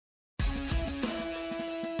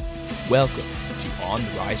Welcome to On the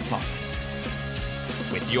Rise podcast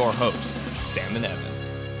with your hosts, Sam and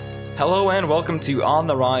Evan. Hello and welcome to On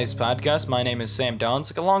the Rise podcast. My name is Sam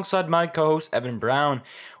Donsick alongside my co-host Evan Brown.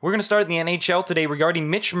 We're going to start in the NHL today regarding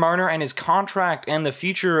Mitch Marner and his contract and the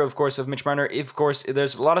future, of course, of Mitch Marner. Of course,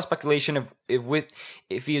 there's a lot of speculation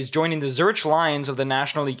if he is joining the Zurich Lions of the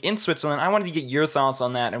National League in Switzerland. I wanted to get your thoughts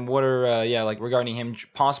on that and what are regarding him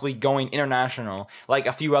possibly going international like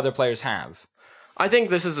a few other players have. I think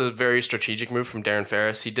this is a very strategic move from Darren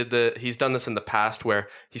Ferris. He's done this in the past where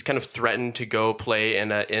he's kind of threatened to go play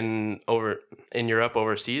in Europe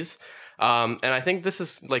overseas. And I think this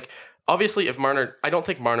is like, obviously I don't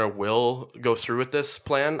think Marner will go through with this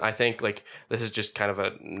plan. I think like this is just kind of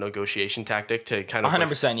a negotiation tactic to kind of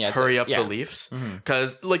 100%, hurry up the Leafs.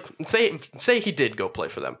 Because say he did go play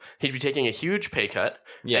for them, he'd be taking a huge pay cut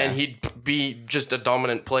and he'd be just a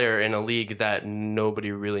dominant player in a league that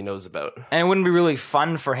nobody really knows about. And it wouldn't be really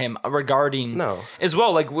fun for him as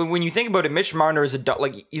well. Like when you think about it, Mitch Marner is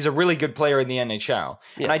he's a really good player in the NHL.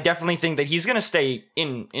 Yeah. And I definitely think that he's going to stay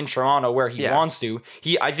in Toronto where he wants to.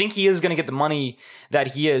 I think he is going to get the money that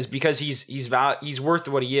he is because he's worth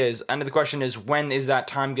what he is. And the question is, when is that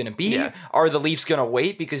time going to be? Yeah. Are the Leafs going to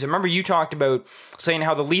wait? Because remember you talked about saying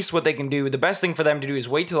how the Leafs, what they can do, the best thing for them to do is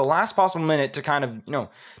wait till the last possible minute to kind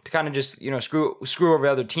of just screw over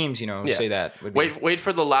other teams. Say that. Wait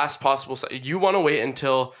for the last possible. You want to wait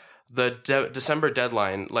until the December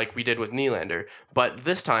deadline like we did with Nylander. But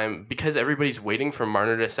this time, because everybody's waiting for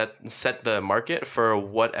Marner to set the market for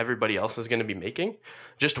what everybody else is going to be making,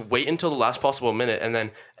 just wait until the last possible minute, and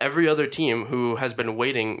then every other team who has been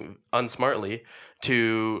waiting unsmartly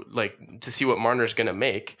to see what Marner's going to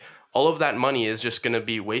make, all of that money is just going to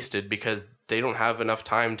be wasted because they don't have enough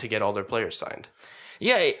time to get all their players signed.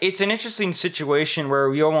 Yeah, it's an interesting situation where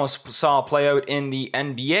we almost saw play out in the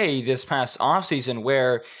NBA this past offseason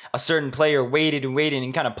where a certain player waited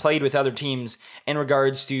and kind of played with other teams in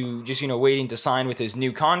regards to just, waiting to sign with his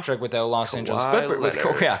new contract with the Los Angeles Clippers.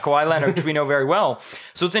 Kawhi Leonard, which we know very well.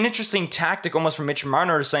 So it's an interesting tactic almost from Mitch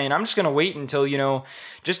Marner saying, I'm just going to wait until,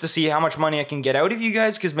 just to see how much money I can get out of you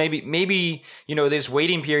guys because maybe this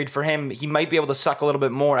waiting period for him, he might be able to suck a little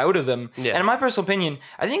bit more out of them. Yeah. And in my personal opinion,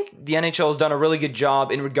 I think the NHL has done a really good job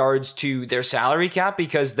in regards to their salary cap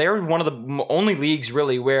because they're one of the only leagues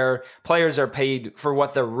really where players are paid for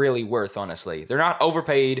what they're really worth, honestly. They're not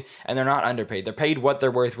overpaid and they're not underpaid. They're paid what they're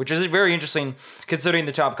worth, which is very interesting considering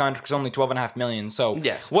the top contract is only $12.5 million. So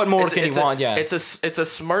yes. What more can you want? Yeah. It's a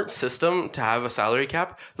smart system to have a salary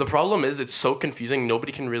cap. The problem is it's so confusing,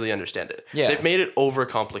 nobody can really understand it. Yeah. They've made it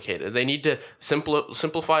overcomplicated. They need to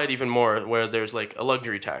simplify it even more where there's like a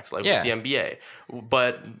luxury tax like with the NBA.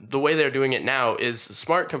 But the way they're doing it now is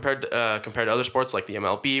smart compared to other sports like the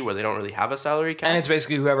MLB where they don't really have a salary cap. And it's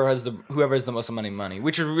basically whoever has the most money,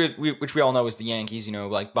 which we all know is the Yankees,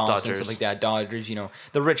 like Boston, Dodgers. Stuff like that, Dodgers,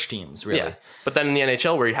 the rich teams, really. Yeah. But then in the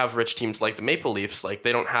NHL where you have rich teams like the Maple Leafs, like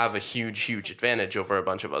they don't have a huge advantage over a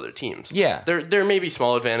bunch of other teams. Yeah. There may be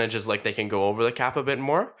small advantages like they can go over the cap a bit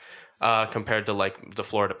more. Compared to like the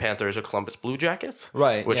Florida Panthers or Columbus Blue Jackets,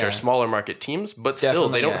 right? Which are smaller market teams, but still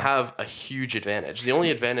they don't have a huge advantage. The only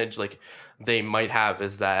advantage like they might have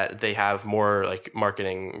is that they have more like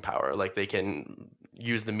marketing power. Like they can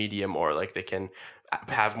use the media more. Like they can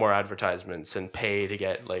have more advertisements and pay to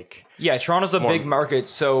get like. Yeah, Toronto's a big market.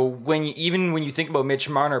 So when you think about Mitch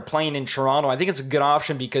Marner playing in Toronto, I think it's a good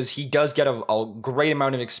option because he does get a great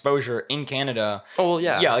amount of exposure in Canada. Oh, well,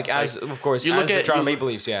 yeah. Yeah, of course, you look at the Toronto Maple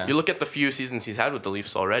Leafs, yeah. You look at the few seasons he's had with the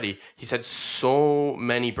Leafs already, he's had so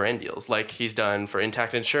many brand deals. Like he's done for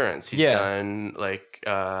Intact Insurance. He's done like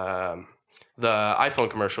the iPhone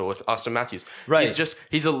commercial with Austin Matthews. Right.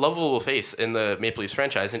 He's a lovable face in the Maple Leafs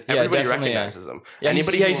franchise, and everybody recognizes him. Yeah,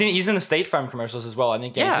 he's in the State Farm commercials as well. I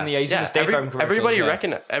think he's in the State Farm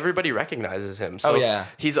commercials. Everybody recognizes him. So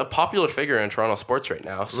he's a popular figure in Toronto sports right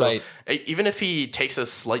now. So even if he takes a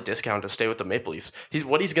slight discount to stay with the Maple Leafs, he's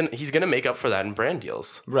gonna make up for that in brand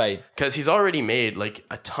deals. Right. Because he's already made like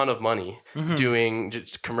a ton of money doing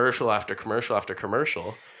just commercial after commercial after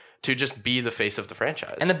commercial. To just be the face of the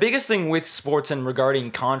franchise. And the biggest thing with sports and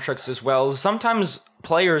regarding contracts as well is sometimes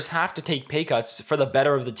players have to take pay cuts for the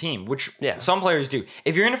better of the team, which some players do.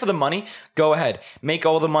 If you're in it for the money, go ahead. Make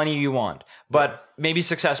all the money you want. But maybe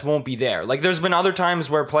success won't be there. Like there's been other times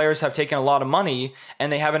where players have taken a lot of money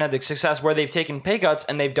and they haven't had the success where they've taken pay cuts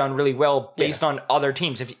and they've done really well based on other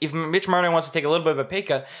teams. If Mitch Marner wants to take a little bit of a pay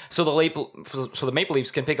cut so the Maple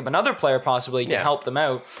Leafs can pick up another player possibly to help them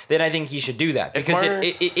out, then I think he should do that. Because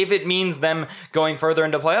if it means them going further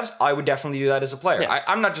into playoffs, I would definitely do that as a player. Yeah.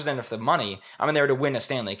 I'm not just in there for the money. I'm in there to win a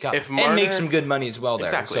Stanley Cup and make some good money as well there.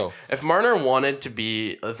 Exactly. So if Marner wanted to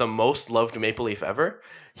be the most loved Maple Leaf ever,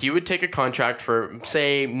 he would take a contract for,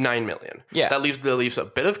 say, $9 million. Yeah. That leaves the Leafs a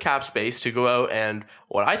bit of cap space to go out, and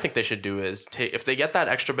what I think they should do is, if they get that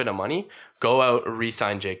extra bit of money, go out and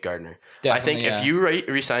re-sign Jake Gardiner. Definitely, I think if you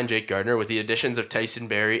re-sign Jake Gardiner with the additions of Tyson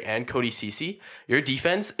Barrie and Cody Ceci, your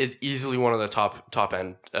defense is easily one of the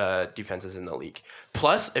top-end defenses in the league.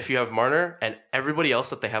 Plus, if you have Marner and everybody else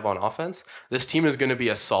that they have on offense, this team is going to be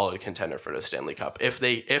a solid contender for the Stanley Cup if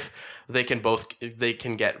they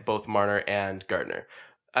can get both Marner and Gardiner.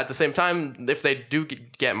 At the same time, if they do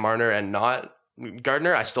get Marner and not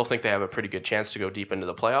Gardiner, I still think they have a pretty good chance to go deep into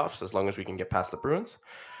the playoffs as long as we can get past the Bruins.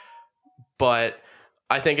 But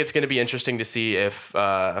I think it's going to be interesting to see if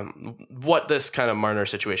what this kind of Marner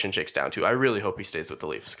situation shakes down to. I really hope he stays with the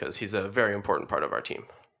Leafs because he's a very important part of our team.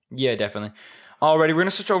 Yeah, definitely. Alrighty, we're going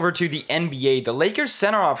to switch over to the NBA. The Lakers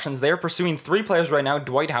center options, they are pursuing 3 players right now: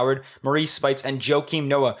 Dwight Howard, Maurice Spites, and Joakim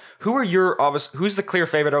Noah. Who's the clear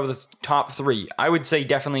favorite over the top 3? I would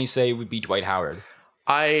definitely say would be Dwight Howard.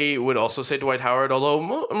 I would also say Dwight Howard,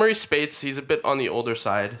 although Maurice Spates, he's a bit on the older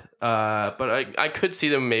side. But I could see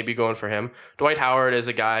them maybe going for him. Dwight Howard is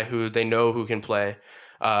a guy who they know who can play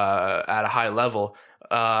at a high level.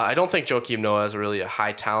 I don't think Joakim Noah is really a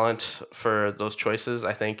high talent for those choices.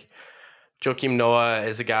 I think Joakim Noah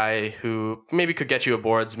is a guy who maybe could get you a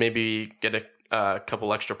boards, maybe get a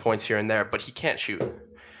couple extra points here and there, but he can't shoot.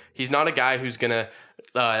 He's not a guy who's gonna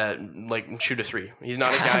shoot a 3. He's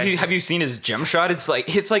not a guy. Have you seen his gem shot? It's like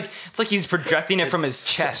he's projecting it from his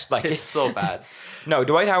chest. Like it's so bad. No,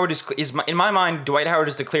 Dwight Howard is in my mind. Dwight Howard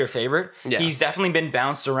is the clear favorite. Yeah. He's definitely been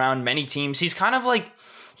bounced around many teams. He's kind of like.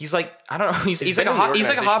 He's like, I don't know. He's like a hot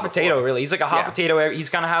potato, before. Really. He's like a hot potato. He's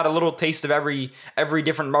kind of had a little taste of every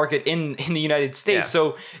different market in the United States. Yeah.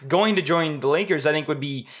 So going to join the Lakers, I think would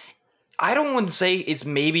be. I wouldn't say it's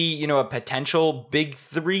maybe a potential big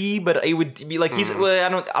 3, but it would be like he's. Well, I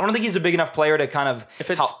don't think he's a big enough player to kind of. If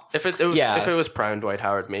it was prime Dwight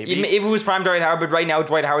Howard, maybe. If it was prime Dwight Howard, but right now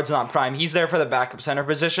Dwight Howard's not prime. He's there for the backup center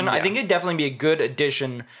position. Yeah. I think it'd definitely be a good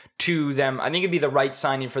addition to them. I think it'd be the right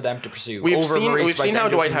signing for them to pursue. We've seen how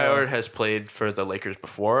Dwight Howard has played for the Lakers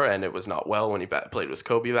before, and it was not well when he played with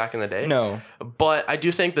Kobe back in the day. No, but I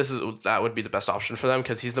do think that would be the best option for them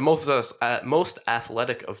because he's the most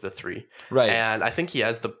athletic of the 3. Right. And I think he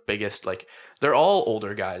has the biggest, they're all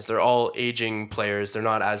older guys. They're all aging players. They're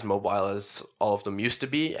not as mobile as all of them used to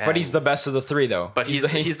be. But he's the best of the 3, though. But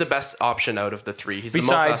he's the best option out of the 3. He's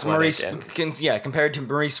besides the most Maurice, compared to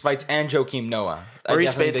Maurice Spites and Joakim Noah.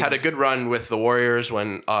 Maurice Spites had a good run with the Warriors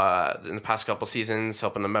when in the past couple seasons,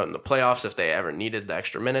 helping them out in the playoffs if they ever needed the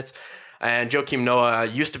extra minutes. And Joakim Noah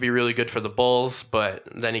used to be really good for the Bulls, but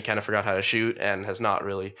then he kind of forgot how to shoot and has not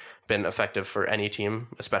really been effective for any team,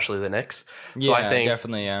 especially the Knicks. So I think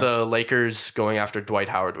the Lakers going after Dwight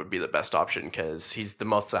Howard would be the best option because he's the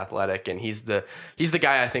most athletic and he's the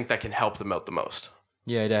guy I think that can help them out the most.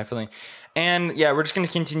 Yeah, definitely. And we're just going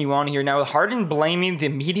to continue on here now. Harden blaming the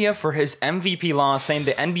media for his MVP loss, saying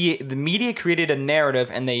the media created a narrative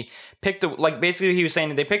and they picked basically he was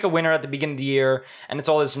saying they pick a winner at the beginning of the year and it's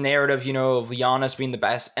all this narrative, of Giannis being the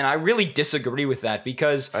best. And I really disagree with that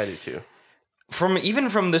because I do too. From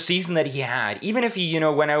the season that he had, even if he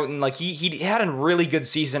went out and he had a really good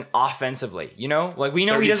season offensively, we know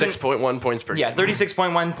 36.1 points per game.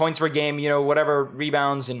 36.1 points per game, whatever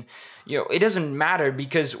rebounds and it doesn't matter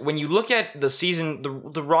because when you look at the season,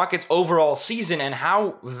 the Rockets' overall season and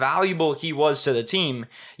how valuable he was to the team,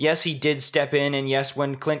 yes, he did step in, and yes,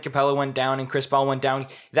 when Clint Capella went down and Chris Paul went down,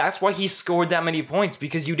 that's why he scored that many points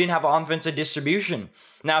because you didn't have offensive distribution.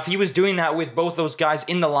 Now, if he was doing that with both those guys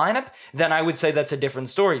in the lineup, then I would say that's a different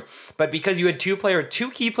story. But because you had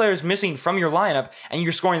two key players missing from your lineup and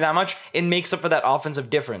you're scoring that much, it makes up for that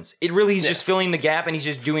offensive difference. It really is just filling the gap and he's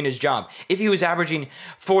just doing his job. If he was averaging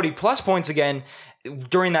 40 plus points again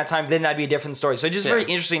during that time, then that'd be a different story. So it's just very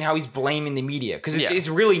interesting how he's blaming the media because it's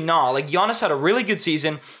really not. Giannis had a really good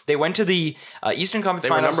season. They went to the Eastern Conference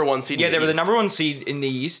Finals. They were number 1 seed. Yeah, they were the number 1 seed in the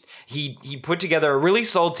East. He put together a really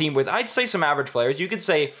solid team with, I'd say, some average players. You could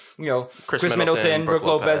say, Chris Middleton, Brook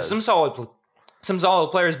Lopez, some solid some solid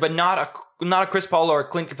players, but not a Chris Paul or a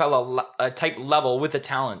Clint Capella type level with the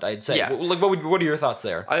talent, I'd say. Yeah. Like, what are your thoughts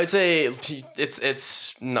there? I would say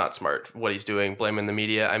it's not smart what he's doing, blaming the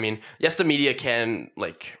media. I mean, yes, the media can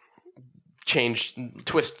like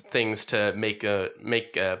twist things to make a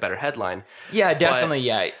better headline. Yeah, definitely.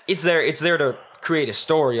 Yeah, it's there to create a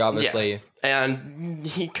story, obviously. Yeah. And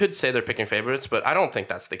he could say they're picking favorites, but I don't think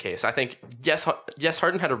that's the case. I think, yes,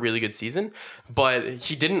 Harden had a really good season, but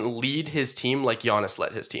he didn't lead his team like Giannis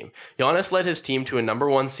led his team. Giannis led his team to a number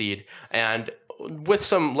 1 seed, and with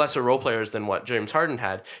some lesser role players than what James Harden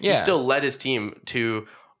had, he still led his team to...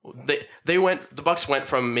 The Bucks went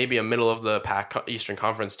from maybe a middle of the pack Eastern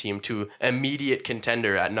Conference team to immediate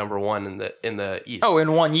contender at number 1 in the East. Oh,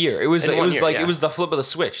 in 1 year. It was the flip of the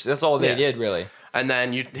switch. That's all they did, really. And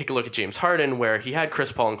then you take a look at James Harden, where he had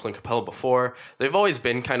Chris Paul and Clint Capella before. They've always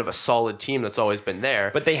been kind of a solid team that's always been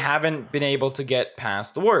there. But they haven't been able to get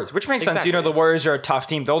past the Warriors, which makes sense. You know, the Warriors are a tough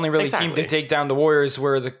team. The only really team to take down the Warriors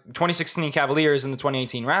were the 2016 Cavaliers and the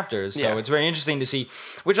 2018 Raptors. So it's very interesting to see,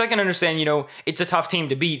 which I can understand, you know, it's a tough team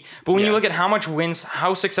to beat. But when you look at how much wins,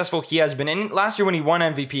 how successful he has been. And last year when he won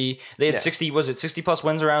MVP, they had 60 plus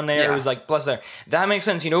wins around there? It was like plus there. That makes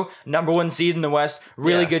sense, you know, number 1 seed in the West,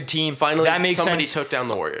 really good team. Finally, that makes somebody sense. took down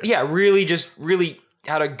the Warriors. Yeah, really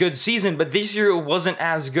had a good season, but this year it wasn't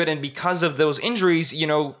as good, and because of those injuries, you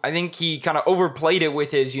know, I think he kind of overplayed it with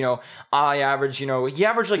his, you know, he averaged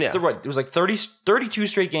like it was like 32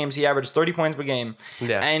 straight games, he averaged 30 points per game,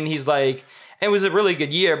 and he's like, it was a really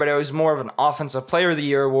good year, but it was more of an Offensive Player of the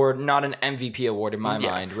Year award, not an MVP award in my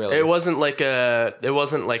mind, really. It wasn't like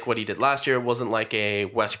what he did last year. It wasn't like a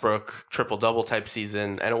Westbrook triple-double type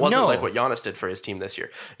season, and it wasn't like what Giannis did for his team this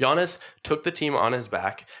year. Giannis took the team on his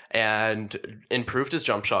back and improved his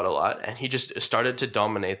jump shot a lot, and he just started to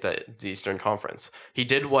dominate the Eastern Conference. He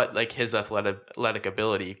did what like his athletic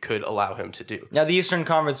ability could allow him to do. Now, the Eastern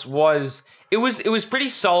Conference was... It was pretty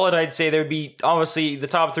solid, I'd say. There would be, obviously, the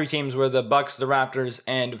top 3 teams were the Bucks, the Raptors,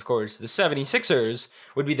 and, of course, the 76ers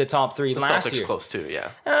would be the top 3 last year. The Celtics close, too, yeah.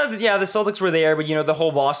 The Celtics were there, but, you know, the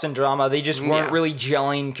whole Boston drama, they just weren't really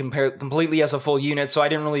gelling completely as a full unit, so I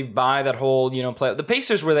didn't really buy that whole, you know, play. The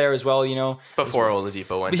Pacers were there as well, you know. Before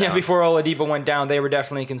Oladipo went down. Yeah, before Oladipo went down, they were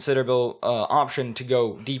definitely a considerable option to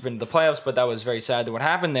go deep into the playoffs, but that was very sad that what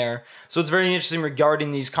happened there. So it's very interesting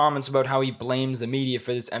regarding these comments about how he blames the media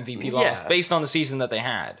for this MVP loss based on the season that they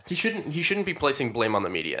had. He shouldn't be placing blame on the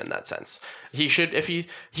media in that sense. He shouldn't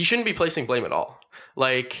be placing blame at all.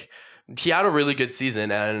 Like, he had a really good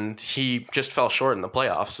season and he just fell short in the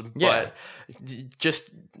playoffs. But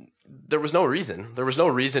there was no reason. There was no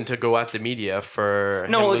reason to go at the media for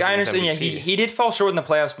no. Like, I understand. Yeah, he did fall short in the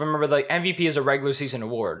playoffs. But remember, like, MVP is a regular season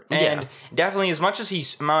award, and definitely as much as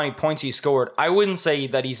how many points he scored, I wouldn't say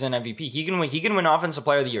that he's an MVP. He can win Offensive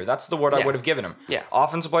Player of the Year. That's the award I would have given him. Yeah,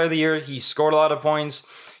 Offensive Player of the Year. He scored a lot of points.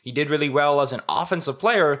 He did really well as an offensive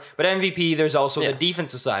player, but MVP, there's also the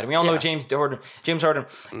defensive side. We all know James Harden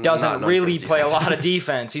doesn't really play a lot of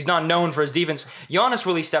defense. He's not known for his defense. Giannis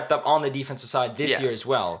really stepped up on the defensive side this year as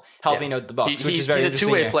well, helping out the Bucks, which is very interesting.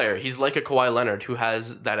 He's a two-way player. He's like a Kawhi Leonard who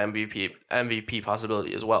has that MVP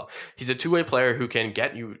possibility as well. He's a two-way player who can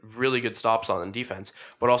get you really good stops on defense,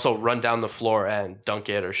 but also run down the floor and dunk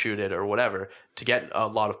it or shoot it or whatever to get a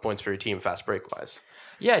lot of points for your team fast break-wise.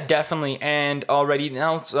 Yeah, definitely. And already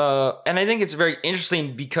now it's and I think it's very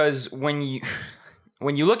interesting because when you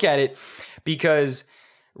look at it, because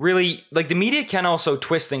really, like, the media can also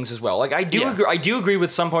twist things as well. Like, I do agree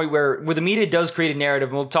with some point where the media does create a narrative,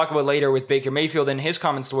 and we'll talk about later with Baker Mayfield and his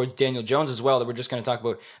comments towards Daniel Jones as well, that we're just going to talk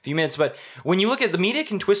about in a few minutes. But when you look at the media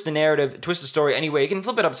can twist the narrative, twist the story anyway. It can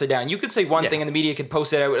flip it upside down. You could say one thing and the media could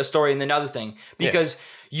post it out a story and another thing because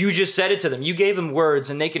you just said it to them. You gave them words,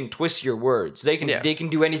 and they can twist your words. They can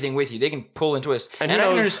do anything with you. They can pull and twist. And I can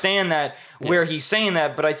understand that where he's saying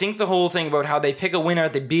that, but I think the whole thing about how they pick a winner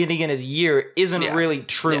at the beginning of the year isn't really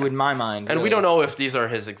true in my mind. And really. we don't know if these are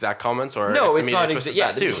his exact comments or no, if it's not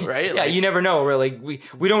that too, right? Yeah, you never know. Really,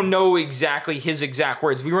 we don't know exactly his exact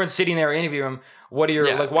words. We weren't sitting there interviewing him. What are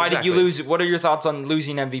your why did you lose? What are your thoughts on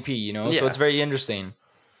losing MVP? You know, so it's very interesting.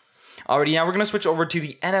 Alrighty, now we're gonna switch over to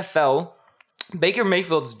the NFL. Baker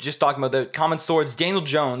Mayfield's just talking about the comments towards Daniel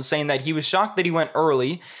Jones, saying that he was shocked that he went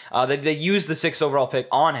early, that they used the 6th overall pick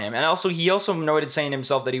on him. And also, he also noted saying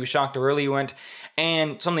himself that he was shocked how early he went.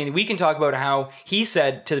 And something that we can talk about how he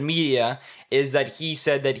said to the media is that he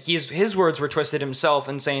said that his words were twisted himself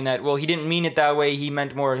and saying that, well, he didn't mean it that way. He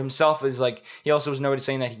meant more himself. Is like, he also was noted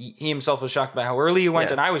saying that he himself was shocked by how early he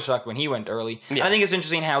went, and I was shocked when he went early. Yeah. I think it's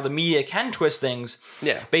interesting how the media can twist things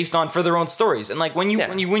based on for their own stories. And like when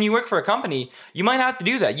you work for a company, you might have to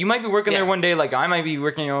do that. You might be working there one day, like I might be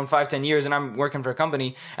working in 5-10 years and I'm working for a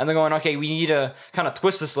company and they're going, okay, we need to kind of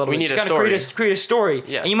twist this a little bit. To kind of create a story.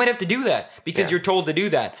 Yeah. And you might have to do that because you're told to do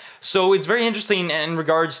that. So it's very interesting in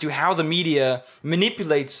regards to how the media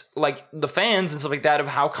manipulates like the fans and stuff like that of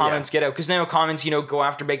how comments get out. Because now comments, go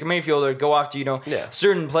after Baker Mayfield or go after,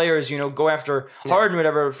 certain players, go after Harden,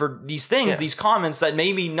 whatever, for these things, these comments that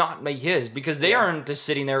maybe not make his because they aren't just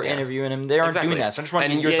sitting there interviewing him. They aren't doing that. So I just want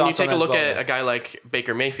to get your thoughts on that. You take a look at a guy like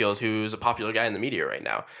Baker Mayfield, who's a popular guy in the media right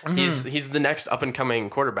now. Mm-hmm. He's the next up and coming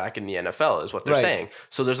quarterback in the NFL, is what they're saying.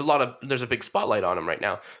 So there's a big spotlight on him right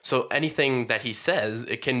now. So anything that he says,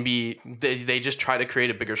 it can be they just try to create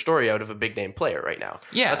a bigger story out of a big name player right now.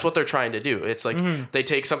 Yeah, that's what they're trying to do. It's like they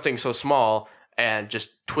take something so small and just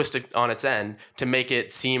twist it on its end to make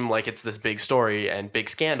it seem like it's this big story and big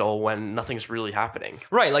scandal when nothing's really happening.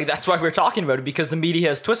 Right, like that's why we're talking about it, because the media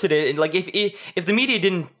has twisted it. Like if the media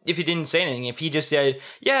didn't say anything, if he just said,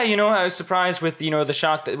 I was surprised with the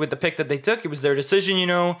shock with the pick that they took, it was their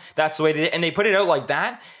decision, that's the way they did, and they put it out like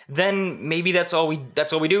that, then maybe that's all we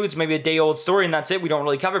do. It's maybe a day old story and that's it. We don't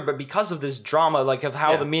really cover it, but because of this drama, like of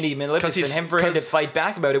how the media manipulates him to fight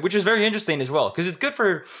back about it, which is very interesting as well, because it's good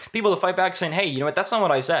for people to fight back saying, hey, you know what, that's not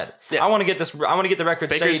what I said. Yeah. I want to get the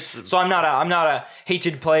record straight, so I'm not a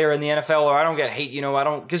hated player in the NFL, or I don't get hate. I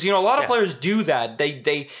don't, because a lot of players do that.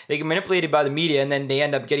 They get manipulated by the media, and then they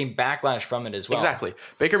end up getting backlash from it as well. Exactly.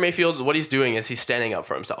 Baker Mayfield, what he's doing is he's standing up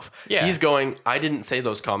for himself. Yeah. He's going, I didn't say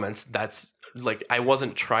those comments. That's like, I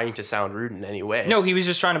wasn't trying to sound rude in any way. No, he was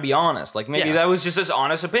just trying to be honest. Like maybe that was just his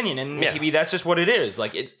honest opinion, and maybe that's just what it is.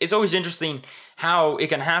 Like it's always interesting how it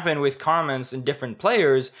can happen with comments in different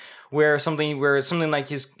players, where something like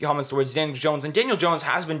his comments towards Daniel Jones, and Daniel Jones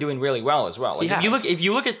has been doing really well as well. Like if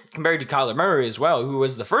you look at compared to Kyler Murray as well, who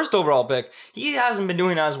was the first overall pick, he hasn't been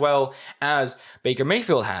doing as well as Baker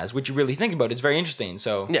Mayfield has, which you really think about. It's very interesting.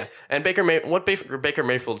 So and what Baker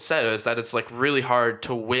Mayfield said is that it's like really hard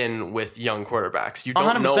to win with young quarterbacks. You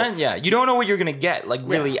don't 100%, know. You don't know what you're gonna get. Like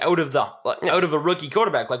really out of a rookie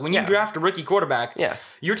quarterback. Like when you draft a rookie quarterback,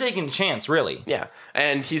 you're taking a chance, really. Yeah,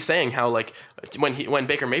 and he's saying how like when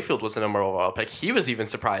Baker Mayfield was the number 1 overall pick, he was even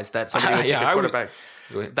surprised that somebody would take a quarterback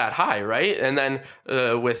that high, right? And then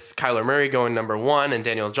with Kyler Murray going number 1 and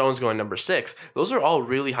Daniel Jones going number 6, those are all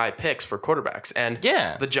really high picks for quarterbacks. And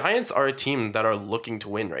the Giants are a team that are looking to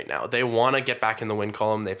win right now. They want to get back in the win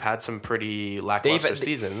column. They've had some pretty lackluster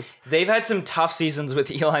seasons. They've had some tough seasons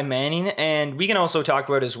with Eli Manning, and we can also talk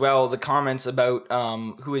about as well the comments about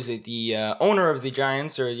who is it, the owner of the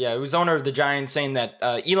Giants, it was owner of the Giants saying that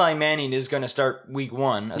Eli Manning is going to start week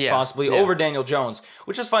 1 as possibly over Daniel Jones,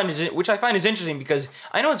 which I find is interesting because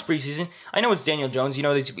I know it's preseason. I know it's Daniel Jones.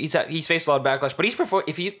 He's faced a lot of backlash, but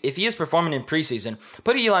if he is performing in preseason,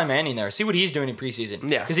 put Eli Manning there. See what he's doing in preseason.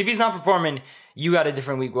 Yeah. Because if he's not performing, you got a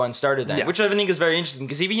different week 1 starter then, which I think is very interesting.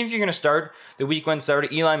 Because even if you're going to start the week 1 starter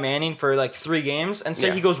Eli Manning for like 3 games and say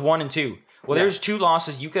he goes 1-2. Well, there's 2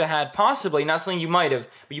 losses you could have had, possibly, not saying you might have,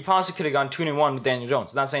 but you possibly could have gone 2-1 with Daniel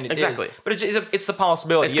Jones. Not saying it is, but it's the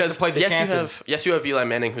possibility. You have to play the chances. You have Eli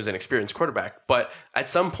Manning, who's an experienced quarterback, but at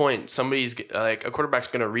some point, a quarterback's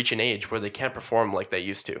going to reach an age where they can't perform like they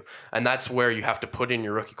used to, and that's where you have to put in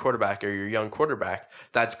your rookie quarterback or your young quarterback.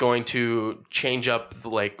 That's going to change up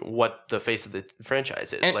what the face of the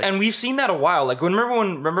franchise is. And we've seen that a while. Like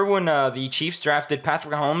remember when the Chiefs drafted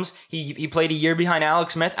Patrick Mahomes? He played a year behind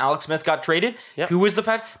Alex Smith. Alex Smith got traded. Yep. Who was the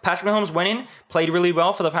Patrick Mahomes went in, played really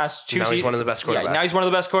well for the past 2 seasons. Now he's one of the best quarterbacks. Yeah, now he's one of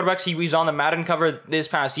the best quarterbacks. He was on the Madden cover this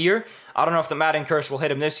past year. I don't know if the Madden curse will hit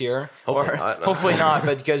him this year. Hopefully not,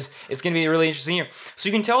 but because it's going to be a really interesting year. So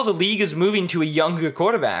you can tell the league is moving to younger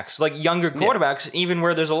quarterbacks, even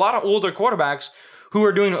where there's a lot of older quarterbacks who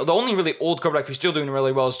are doing, the only really old quarterback who's still doing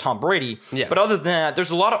really well is Tom Brady. Yeah. But other than that, there's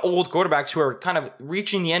a lot of old quarterbacks who are kind of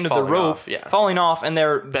reaching the end of the rope, falling off, and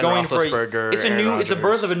they're going for it's a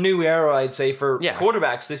birth of a new era, I'd say, for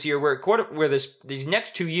quarterbacks this year, where these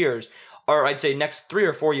next 2 years, or I'd say next 3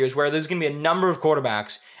 or 4 years, where there's going to be a number of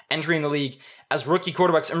quarterbacks entering the league as rookie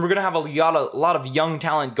quarterbacks, and we're going to have a lot of young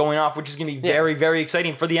talent going off, which is going to be very, very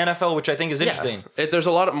exciting for the NFL, which I think is interesting. There's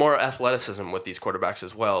a lot more athleticism with these quarterbacks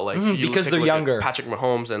as well. Like because they're younger. Patrick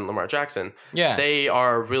Mahomes and Lamar Jackson. Yeah. They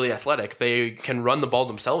are really athletic. They can run the ball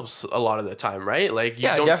themselves a lot of the time, right? Like you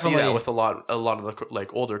don't definitely see that with a lot of the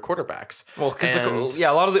like older quarterbacks. Well, because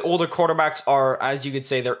a lot of the older quarterbacks are, as you could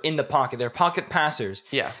say, they're in the pocket. They're pocket passers.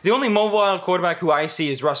 Yeah. The only mobile quarterback who I see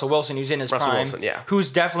is Russell Wilson, who's in his prime. Wilson, yeah.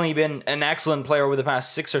 Who's definitely been an excellent player over the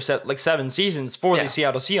past 6 or 7 seasons for the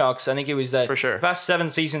Seattle Seahawks. I think it was that for sure. The past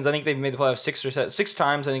 7 seasons. I think they've made the playoffs 6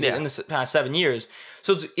 times. I think in the past 7 years.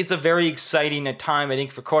 So it's a very exciting time, I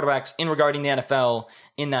think, for quarterbacks in regarding the NFL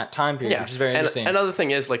in that time period, which is very interesting. Another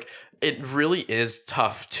thing is like, it really is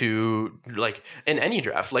tough to like in any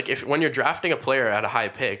draft. Like when you're drafting a player at a high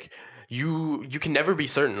pick, you can never be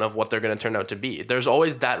certain of what they're going to turn out to be. There's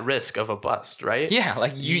always that risk of a bust, right? Yeah,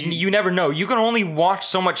 like you never know. You can only watch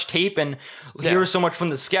so much tape and hear so much from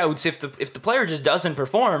the scouts. If the player just doesn't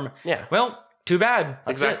perform, well, too bad.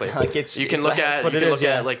 That's exactly. It. Like you can look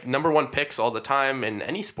at like number 1 picks all the time in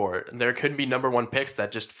any sport. There could be number 1 picks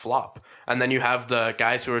that just flop, and then you have the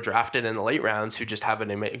guys who are drafted in the late rounds who just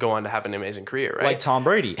go on to have an amazing career, right? Like Tom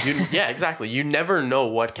Brady. Exactly. You never know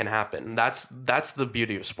what can happen. That's the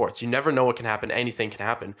beauty of sports. You never know what can happen. Anything can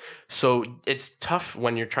happen. So it's tough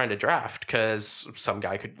when you're trying to draft because some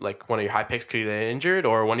guy could, like, one of your high picks could get injured,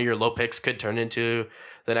 or one of your low picks could turn into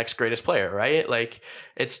the next greatest player, right? Like,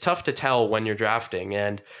 it's tough to tell when you're drafting,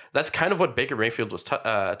 and that's kind of what Baker Mayfield was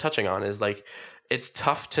touching on, is like, it's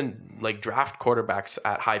tough to like draft quarterbacks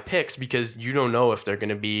at high picks because you don't know if they're going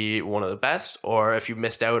to be one of the best, or if you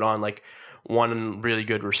missed out on like one really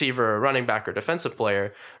good receiver, or running back, or defensive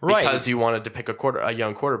player because you wanted to pick a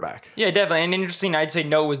young quarterback. Yeah, definitely. And interesting, I'd say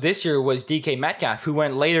with this year was DK Metcalf, who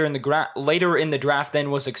went later in the draft than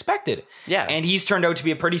was expected. Yeah, and he's turned out to be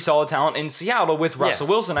a pretty solid talent in Seattle with Russell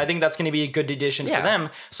Wilson. I think that's going to be a good addition for them.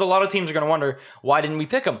 So a lot of teams are going to wonder, why didn't we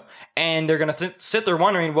pick him? And they're going to sit there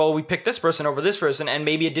wondering, well, we picked this person over this person, and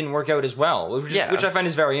maybe it didn't work out as well, which I find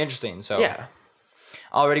is very interesting. So yeah.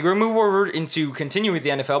 Alrighty, we're going to move over into continuing with the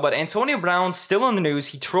NFL, but Antonio Brown's still in the news.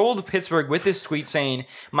 He trolled Pittsburgh with this tweet saying,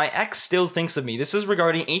 "My ex still thinks of me." This is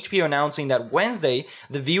regarding HBO announcing that Wednesday,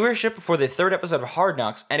 the viewership for the 3rd episode of Hard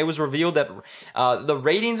Knocks, and it was revealed that the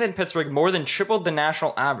ratings in Pittsburgh more than tripled the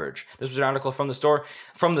national average. This was an article from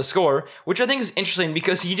the Score, which I think is interesting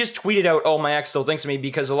because he just tweeted out, "Oh, my ex still thinks of me,"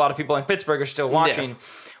 because a lot of people in Pittsburgh are still watching. Yeah.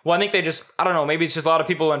 Well, I think I don't know, maybe it's just a lot of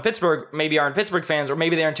people in Pittsburgh maybe aren't Pittsburgh fans, or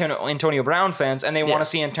maybe they're Antonio Brown fans, and they want to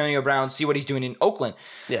see Antonio Brown, see what he's doing in Oakland.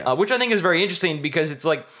 Yeah. Which I think is very interesting because it's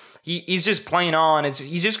like, he's just playing on.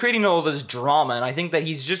 He's just creating all this drama, and I think that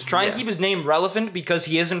he's just trying to keep his name relevant because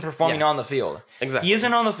he isn't performing on the field. Exactly. He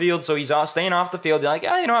isn't on the field, so he's staying off the field. You're like,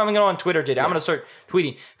 I'm going to go on Twitter today. I'm going to start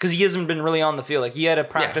tweeting because he hasn't been really on the field. Like, he had a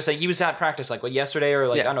practice. Like, he was at practice like yesterday, or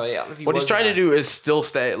like I don't know. If he what he's trying to do is still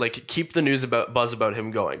stay, like, keep the news buzz about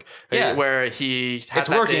him going. Yeah, where he had it's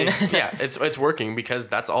working. It's working because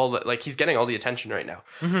that's all that, like, he's getting all the attention right now.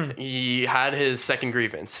 Mm-hmm. He had his second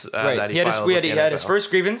grievance that he filed. He had his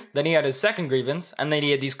first grievance, then he had his second grievance, and then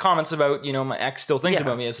he had these comments about, my ex still thinks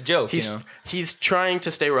about me as a joke. He's trying to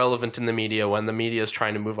stay relevant in the media when the media is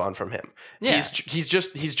trying to move on from him. Yeah. He's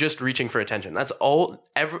just reaching for attention. That's all.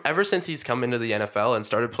 Ever since he's come into the NFL and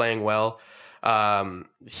started playing well,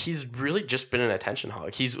 he's really just been an attention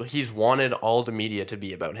hog. He's wanted all the media to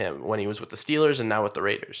be about him when he was with the Steelers and now with the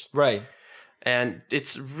Raiders. Right. And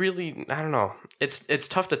it's really, I don't know. It's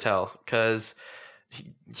tough to tell because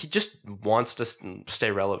he just wants to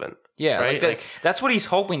stay relevant. Yeah, right? That's what he's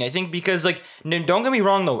hoping, I think, because, don't get me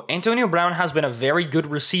wrong, though. Antonio Brown has been a very good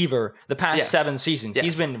receiver the past 7 seasons. Yes.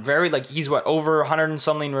 He's been he's over 100 and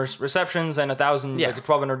something receptions and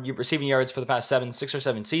 1,200 receiving yards for the past 6 or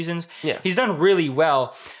 7 seasons. Yeah. He's done really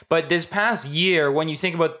well. But this past year, when you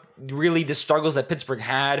think about really the struggles that Pittsburgh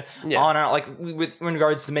had with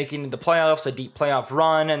regards to making the playoffs, a deep playoff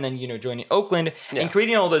run, and then, joining Oakland and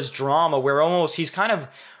creating all this drama where almost he's kind of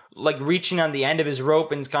reaching on the end of his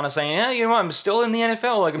rope and kind of saying, I'm still in the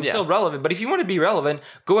NFL, I'm still relevant. But if you want to be relevant,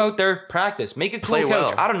 go out there, practice, make a cool Play coach.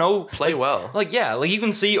 Well. I don't know. Play well. You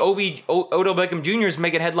can see Odell Beckham Jr. is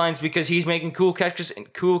making headlines because he's making cool catches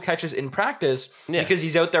in practice because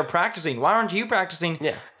he's out there practicing. Why aren't you practicing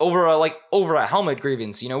over a helmet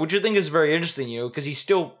grievance, which I think is very interesting, because he's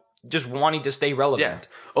still just wanting to stay relevant.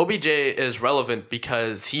 Yeah. OBJ is relevant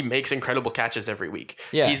because he makes incredible catches every week.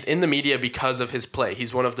 Yeah. He's in the media because of his play.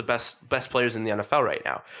 He's one of the best players in the NFL right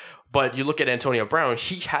now. But you look at Antonio Brown,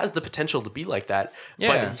 he has the potential to be like that,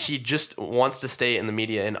 but he just wants to stay in the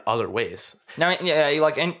media in other ways. Now,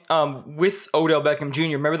 with Odell Beckham Jr.,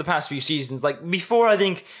 remember the past few seasons, like before, I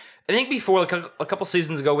think before, like a couple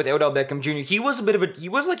seasons ago with Odell Beckham Jr., he was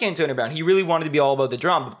like Antonio Brown. He really wanted to be all about the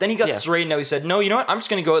drama, but then he got straightened. Now he said, no, you know what? I'm just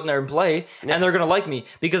going to go out in there and play, and they're going to like me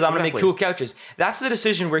because I'm going to make cool couches. That's the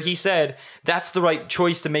decision where he said that's the right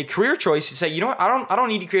choice to make, career choice. He said, you know what? I don't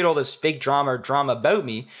need to create all this fake drama about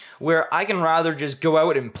me, where I can rather just go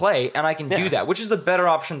out and play, and I can do that, which is the better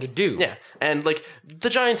option to do. Yeah, and like the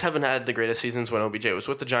Giants haven't had the greatest seasons when OBJ was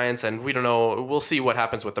with the Giants, and we don't know. We'll see what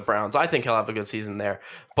happens with the Browns. I think he'll have a good season there,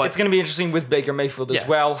 but it's going to be interesting with Baker Mayfield as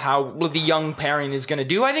well, how the young pairing is going to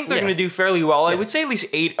do. I think they're going to do fairly well. I would say at least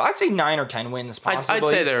 8, I'd say 9 or 10 wins possibly. I'd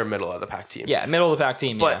say they're a middle of the pack team. Yeah, middle of the pack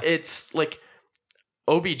team. But it's like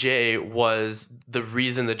OBJ was the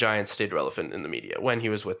reason the Giants stayed relevant in the media when he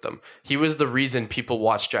was with them. He was the reason people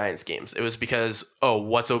watched Giants games. It was because,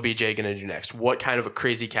 what's OBJ going to do next? What kind of a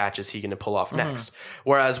crazy catch is he going to pull off next?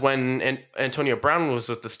 Whereas when Antonio Brown was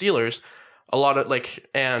with the Steelers, a lot of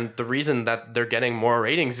and the reason that they're getting more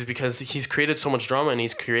ratings is because he's created so much drama and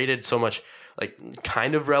he's created so much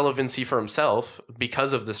kind of relevancy for himself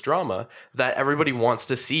because of this drama that everybody wants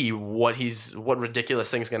to see what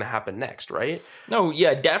ridiculous thing's going to happen next, right? No,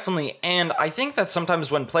 yeah, definitely. And I think that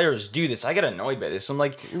sometimes when players do this, I get annoyed by this. I'm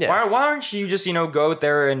like, why aren't you just, go out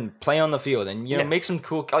there and play on the field and, make some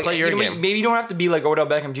cool, play your game. Maybe you don't have to be like Odell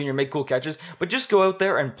Beckham Jr., make cool catches, but just go out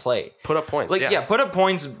there and play. Put up points. Put up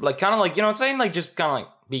points, kind of you know what I'm saying? Just kind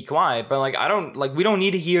of be quiet, but we don't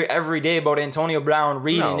need to hear every day about Antonio Brown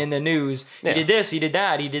reading in the news. He did this, he did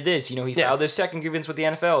that, he did this. He filed his second grievance with the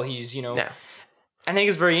NFL. He's, I think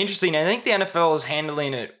it's very interesting. I think the NFL is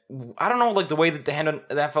handling it. I don't know, the way that the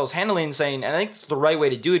NFL is handling it, saying, and I think it's the right way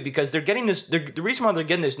to do it because they're getting this. The reason why they're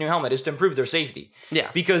getting this new helmet is to improve their safety.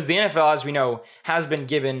 Yeah. Because the NFL, as we know, has been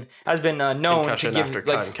known concussion to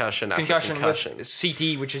give concussion with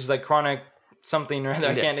CT, which is chronic something or other.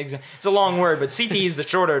 I can't. It's a long word, but CT is the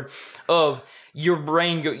shorter of your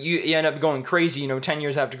brain. You end up going crazy. 10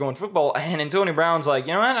 years after going football, and Antonio Brown's like,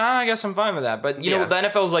 you know what? I guess I'm fine with that. But the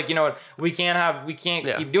NFL's like, you know what? We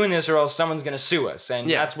can't keep doing this, or else someone's gonna sue us, and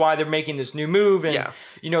that's why they're making this new move. And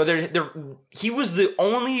he was the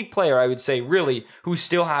only player, I would say, really, who's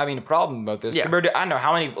still having a problem about this. Compared to, I don't know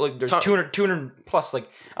how many. There's 200 plus. I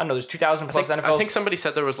don't know. There's 2,000 plus NFLs. I think somebody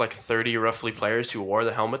said there was 30 roughly players who wore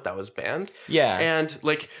the helmet that was banned. Yeah, and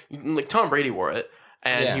like Tom Brady wore it.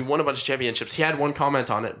 And he won a bunch of championships. He had one comment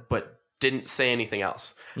on it, but didn't say anything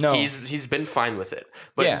else. No, he's been fine with it.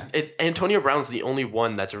 But Antonio Brown's the only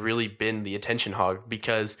one that's really been the attention hog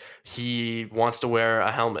because he wants to wear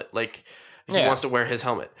a helmet. He wants to wear his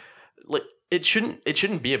helmet. It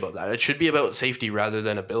shouldn't be about that. It should be about safety rather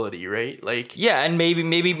than ability, right? And maybe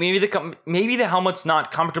the helmet's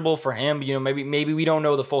not comfortable for him. Maybe we don't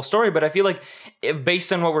know the full story, but I feel like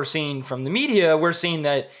based on what we're seeing from the media, we're seeing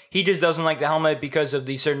that he just doesn't like the helmet because of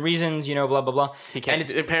these certain reasons. Blah blah blah. He can't.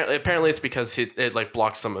 And apparently it's because it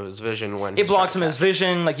blocks some of his vision when it blocks some of his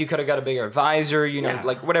vision. You could have got a bigger visor.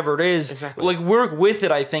 Whatever it is. Exactly. Work with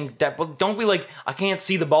it. I think that, but don't be like, I can't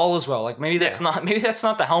see the ball as well. Maybe that's not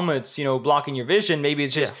the helmet's blocking your vision. Maybe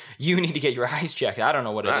it's just you need to get your eyes checked. I don't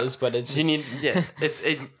know what it is, but it's just...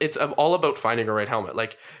 it's all about finding a right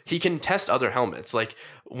helmet. He can test other helmets.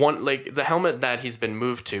 The helmet that he's been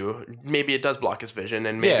moved to, maybe it does block his vision,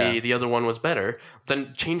 and maybe the other one was better.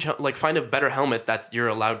 Then find a better helmet that you're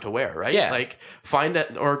allowed to wear, right? Yeah. Find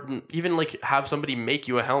it, or even have somebody make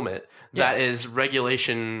you a helmet that is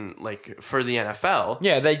regulation for the NFL.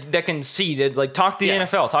 Yeah, that can see that. Talk to the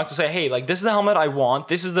NFL. Talk to say, hey, this is the helmet I want.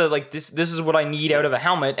 This is the this is what I need out of a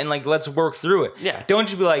helmet, and let's work through it. Yeah. Don't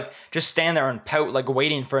just be just stand there and pout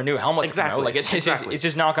waiting for a new helmet to come out. It's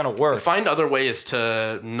just not gonna work. Find other ways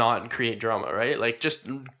to not create drama, right? Just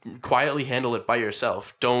quietly handle it by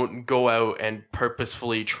yourself. Don't go out and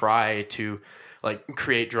purposefully try to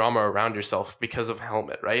create drama around yourself because of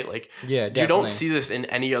helmet, right? You don't see this in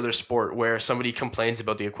any other sport where somebody complains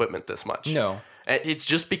about the equipment this much. No. It's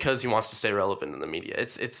just because he wants to stay relevant in the media.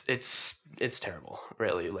 It's terrible,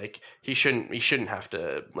 really. He shouldn't have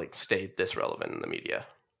to stay this relevant in the media.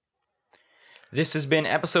 This has been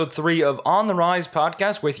episode 3 of On the Rise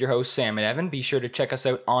podcast with your hosts Sam and Evan. Be sure to check us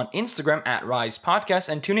out on Instagram @Rise Podcast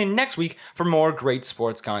and tune in next week for more great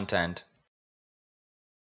sports content.